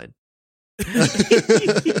punchline.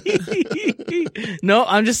 No,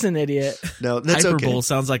 I'm just an idiot. No, that's Hyperbole okay.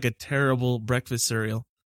 sounds like a terrible breakfast cereal.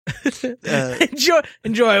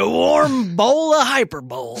 Enjoy a warm bowl of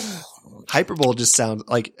hyperbole. Hyperbole just sounds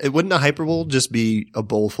like it. Wouldn't a hyperbole just be a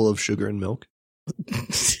bowl full of sugar and milk?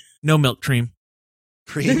 No milk cream.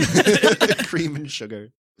 Cream, cream and sugar.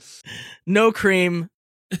 No cream,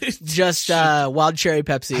 just wild cherry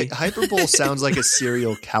Pepsi. Hyperbole sounds like a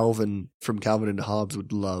cereal Calvin from Calvin and Hobbes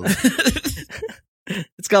would love.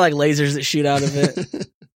 It's got like lasers that shoot out of it.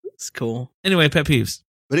 It's cool. Anyway, pet peeves.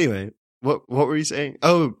 But anyway, what were you saying?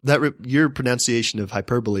 Oh, your pronunciation of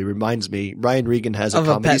hyperbole reminds me. Ryan Regan has a Of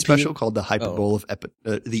a comedy pet special peeve? called The Hyperbole of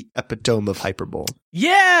the Epitome of Hyperbole.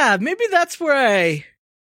 Yeah, maybe that's where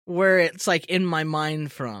it's like in my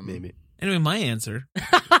mind from. Maybe. Anyway, my answer.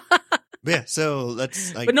 But yeah, so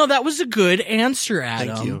let's. But no, that was a good answer,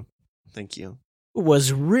 Adam. Thank you. It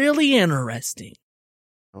was really interesting.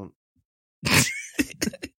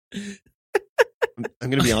 I'm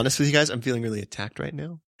going to be honest with you guys. I'm feeling really attacked right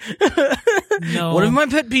now. No. One of my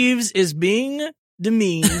pet peeves is being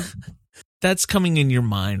demeaned. That's coming in your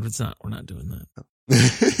mind. We're not doing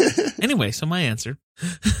that. Anyway, so my answer.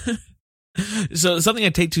 So something I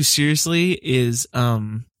take too seriously is I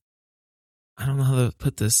don't know how to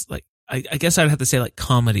put this. Like I guess I'd have to say like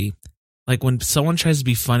comedy. Like when someone tries to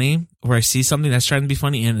be funny, or I see something that's trying to be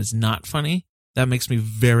funny and it's not funny, that makes me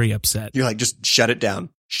very upset. You're like, just shut it down.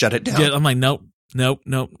 Shut it down. Yeah, I'm like, nope,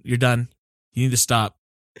 you're done. You need to stop.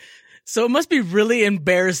 So it must be really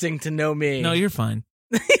embarrassing to know me. No, you're fine.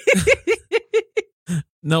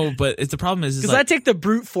 No, but the problem is because like, I take the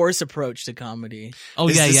brute force approach to comedy. oh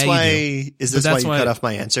Is yeah, this yeah, why, you do. Is But this why that's you why- cut off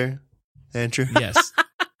my answer, Andrew? Yes.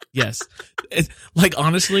 Yes. Like,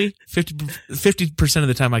 honestly, 50% of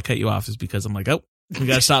the time I cut you off is because I'm like, oh, we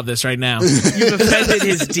got to stop this right now. You've offended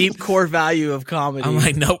his deep core value of comedy. I'm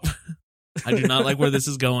like, nope. I do not like where this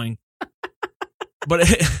is going. But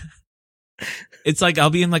it's like, I'll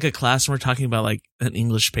be in like a class and we're talking about like an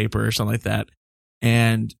English paper or something like that.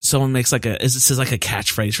 And someone makes like it says like a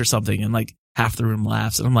catchphrase or something and like half the room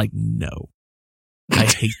laughs. And I'm like, no, I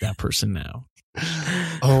hate that person now.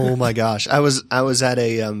 Oh my gosh. I was at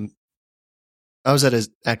a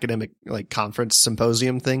academic like conference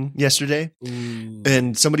symposium thing yesterday. Ooh.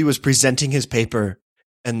 And somebody was presenting his paper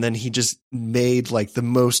and then he just made like the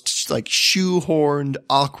most like shoehorned,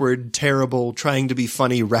 awkward, terrible, trying to be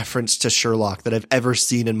funny reference to Sherlock that I've ever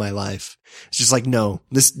seen in my life. It's just like, no,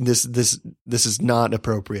 this is not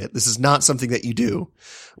appropriate. This is not something that you do.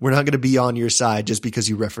 We're not going to be on your side just because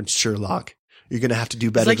you referenced Sherlock. You're going to have to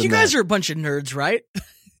do better It's like, than you guys that. are a bunch of nerds, right?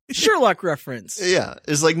 Sherlock reference. Yeah.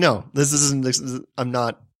 It's like, no, I'm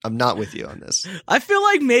not with you on this. I feel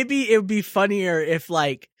like maybe it would be funnier if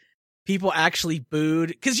like people actually booed,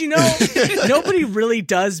 because you know nobody really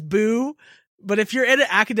does boo. But if you're at an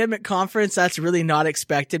academic conference, that's really not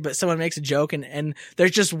expected. But someone makes a joke and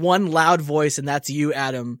there's just one loud voice, and that's you,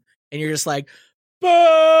 Adam, and you're just like, boo!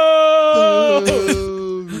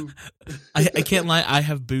 I can't lie. I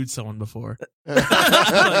have booed someone before.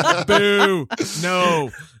 Like, boo! No.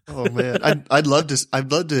 Oh man, I'd love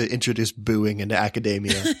to introduce booing into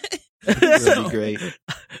academia. That'd be great.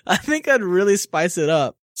 I think I'd really spice it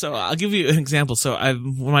up. So I'll give you an example. So one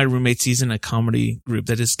of my roommates, he's in a comedy group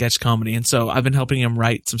that is sketch comedy. And so I've been helping him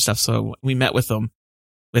write some stuff. So we met with him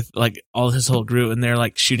with like all his whole group and they're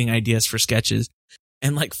like shooting ideas for sketches.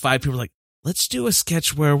 And like 5 people were like, let's do a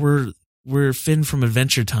sketch where we're Finn from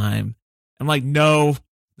Adventure Time. I'm like, no,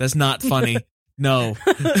 that's not funny. No.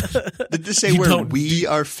 Did they say where we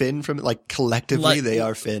are Finn from, like collectively they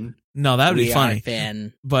are Finn? No, that would be funny.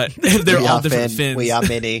 Finn. But they're all different Finns. We are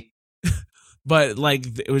Minnie. But like,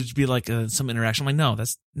 it would be like some interaction. I'm like,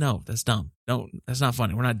 no, that's dumb. No, that's not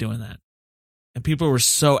funny. We're not doing that. And people were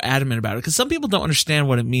so adamant about it because some people don't understand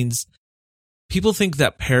what it means. People think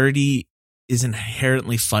that parody is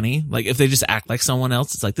inherently funny. Like if they just act like someone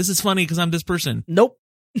else, it's like, this is funny because I'm this person. Nope.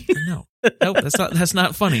 No, that's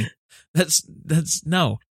not funny. That's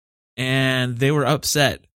no. And they were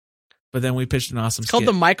upset. But then we pitched an awesome skit. Called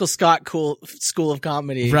the Michael Scott School of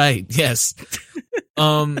Comedy. Right. Yes.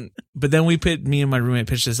 But then me and my roommate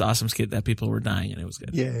pitched this awesome skit that people were dying and it was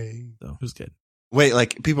good. Yay. So it was good. Wait,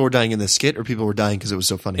 like people were dying in the skit or people were dying because it was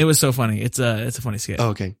so funny? It was so funny. It's a funny skit. Oh,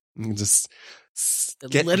 okay. You can just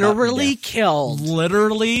literally killed.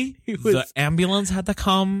 Literally, the ambulance had to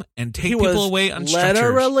come and take people away on stretchers.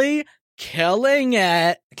 Literally killing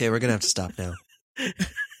it. Okay, we're going to have to stop now.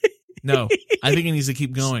 No, I think it needs to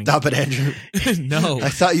keep going. Stop it, Andrew. No. I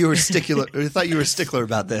thought you were a stickler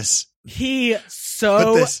about this. He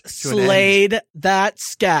so slayed that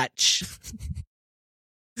sketch.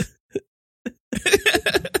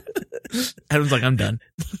 Adam's like, I'm done.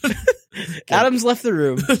 Adam's left the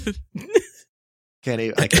room.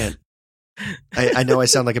 I can't. I know I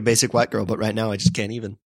sound like a basic white girl, but right now I just can't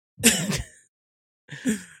even.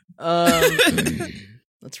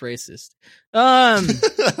 That's racist. How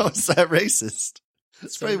is that racist?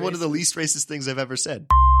 That's So probably racist. one of the least racist things I've ever said.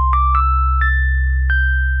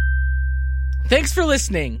 Thanks for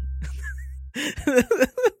listening.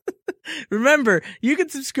 Remember, you can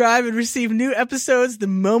subscribe and receive new episodes the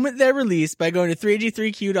moment they're released by going to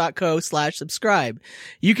 3g3q.co/subscribe.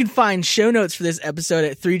 You can find show notes for this episode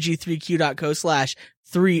at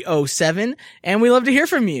 3g3q.co/307, and we love to hear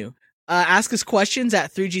from you. Ask us questions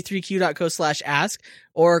at 3g3q.co/ask,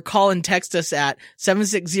 or call and text us at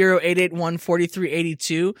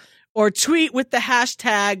 760-881-4382, or tweet with the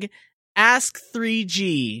hashtag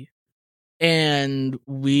Ask3G. And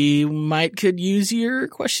we could use your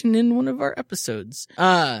question in one of our episodes.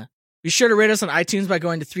 Be sure to rate us on iTunes by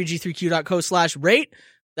going to 3g3q.co/rate.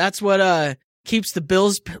 That's what keeps the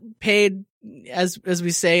bills paid, as we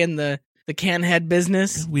say in the canhead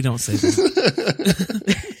business. We don't say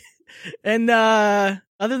that. And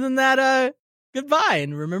other than that, goodbye,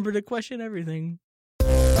 and remember to question everything.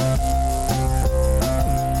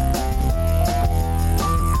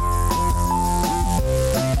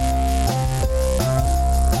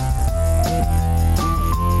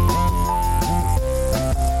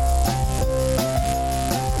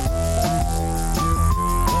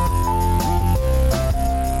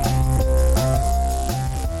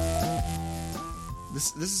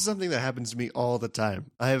 This is something that happens to me all the time.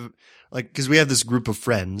 I have, because we have this group of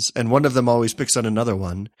friends, and one of them always picks on another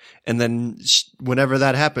one. And then whenever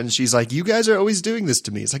that happens, she's like, you guys are always doing this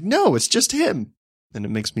to me. It's like, no, it's just him. And it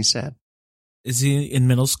makes me sad. Is he in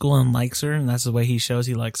middle school and likes her, and that's the way he shows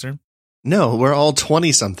he likes her? No, we're all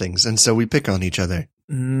 20-somethings, and so we pick on each other.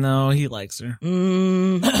 No, he likes her.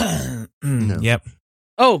 No. Yep.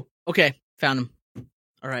 Oh, okay. Found him.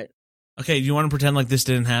 All right. Okay, do you want to pretend like this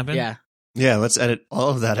didn't happen? Yeah. Yeah, let's edit all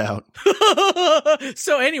of that out.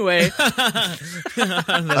 So anyway,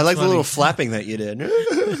 I like the little flapping that you did.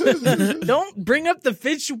 don't bring up the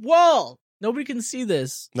visual. Nobody can see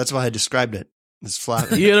this. That's why I described it. This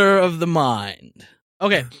flapping. Theater of the mind.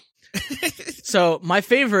 Okay. So my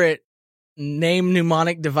favorite name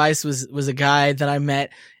mnemonic device was a guy that I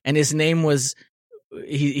met, and his name was,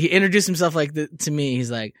 he introduced himself to me. He's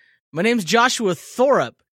like, my name's Joshua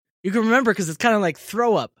Thorup. You can remember because it's kind of like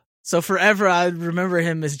throw up. So forever, I'd remember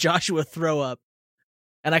him as Joshua Throw Up.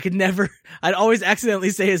 And I'd always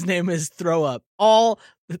accidentally say his name is Throw Up all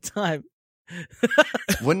the time.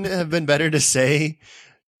 Wouldn't it have been better to say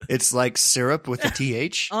it's like syrup with a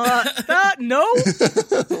TH? No.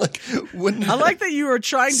 Wouldn't I like that you were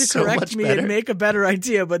trying to so correct much me better? and make a better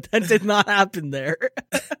idea, but that did not happen there.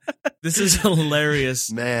 This is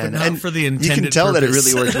hilarious. Man. But not And for the you intended can tell that it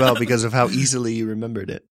purpose. really worked well because of how easily you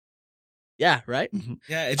remembered it. Yeah, right?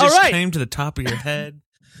 Yeah, it All just right. came to the top of your head.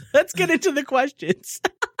 Let's get into the questions.